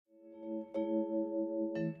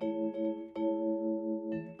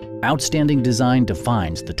Outstanding design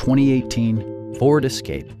defines the 2018 Ford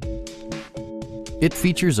Escape. It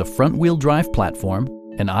features a front-wheel drive platform,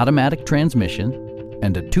 an automatic transmission,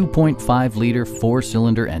 and a 2.5-liter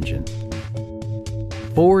four-cylinder engine.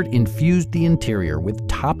 Ford infused the interior with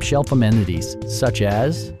top-shelf amenities such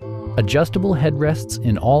as adjustable headrests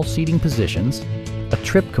in all seating positions, a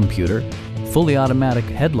trip computer, fully automatic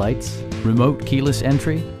headlights, remote keyless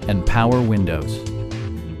entry, and power windows.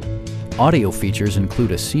 Audio features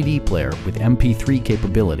include a CD player with MP3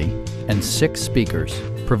 capability and 6 speakers,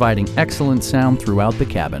 providing excellent sound throughout the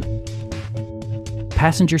cabin.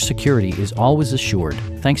 Passenger security is always assured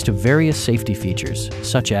thanks to various safety features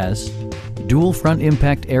such as dual front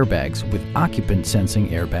impact airbags with occupant sensing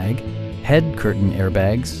airbag, head curtain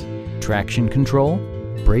airbags, traction control,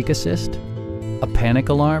 brake assist, a panic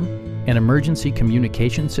alarm, an emergency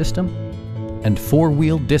communication system, and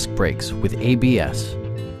 4-wheel disc brakes with ABS.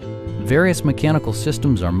 Various mechanical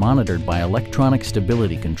systems are monitored by electronic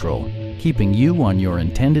stability control, keeping you on your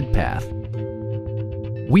intended path.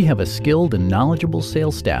 We have a skilled and knowledgeable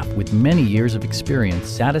sales staff with many years of experience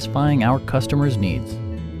satisfying our customers' needs.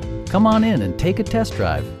 Come on in and take a test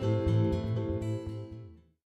drive.